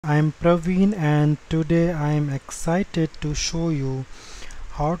I'm Praveen and today I'm excited to show you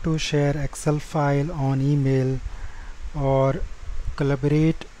how to share Excel file on email or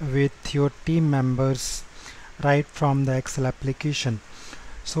collaborate with your team members right from the Excel application.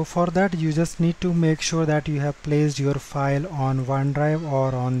 So for that you just need to make sure that you have placed your file on OneDrive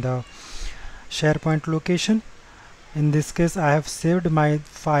or on the SharePoint location. In this case I have saved my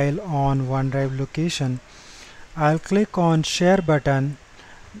file on OneDrive location. I'll click on share button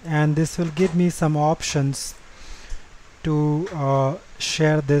and this will give me some options to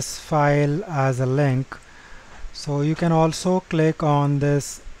share this file as a link. So you can also click on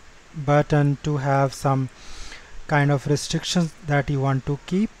this button to have some kind of restrictions that you want to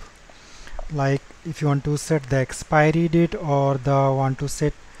keep, like if you want to set the expiry date or want to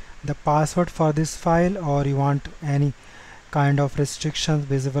set the password for this file, or you want any kind of restrictions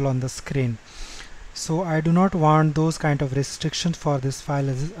visible on the screen. So I do not want those kind of restrictions for this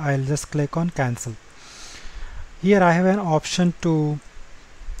file. I'll just click on cancel. Here I have an option to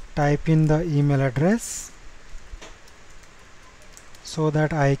type in the email address so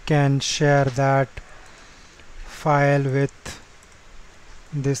that I can share that file with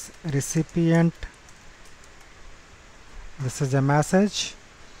this recipient. This is a message,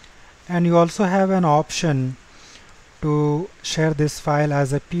 and you also have an option to share this file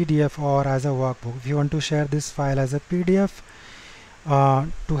as a PDF or as a workbook. If you want to share this file as a PDF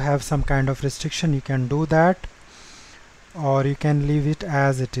to have some kind of restriction, you can do that, or you can leave it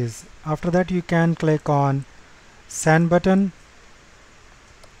as it is. After that you can click on send button.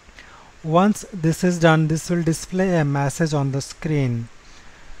 Once this is done, this will display a message on the screen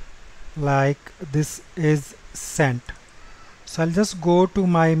like this is sent. So I'll just go to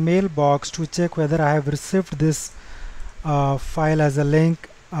my mailbox to check whether I have received this file as a link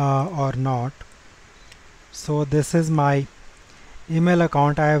or not. So this is my email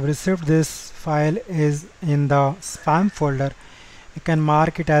account. I have received this file is in the spam folder. You can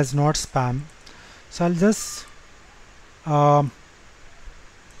mark it as not spam. So I'll just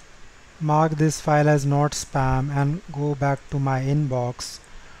mark this file as not spam and go back to my inbox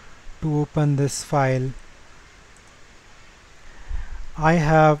to open this file. I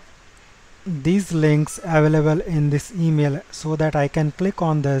have these links available in this email so that I can click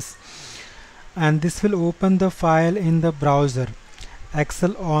on this and this will open the file in the browser.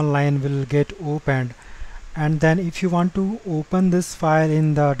 Excel Online will get opened, and then if you want to open this file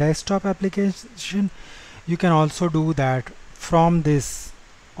in the desktop application, you can also do that from this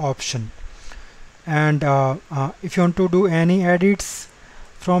option. And if you want to do any edits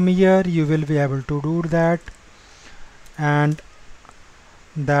from here, you will be able to do that, and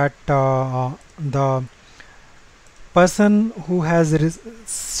that the person who has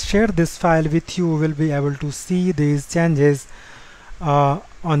shared this file with you will be able to see these changes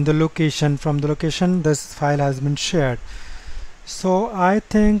on the location. From the location this file has been shared. So I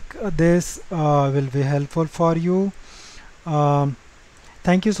think this will be helpful for you.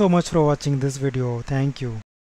 Thank you so much for watching this video. Thank you.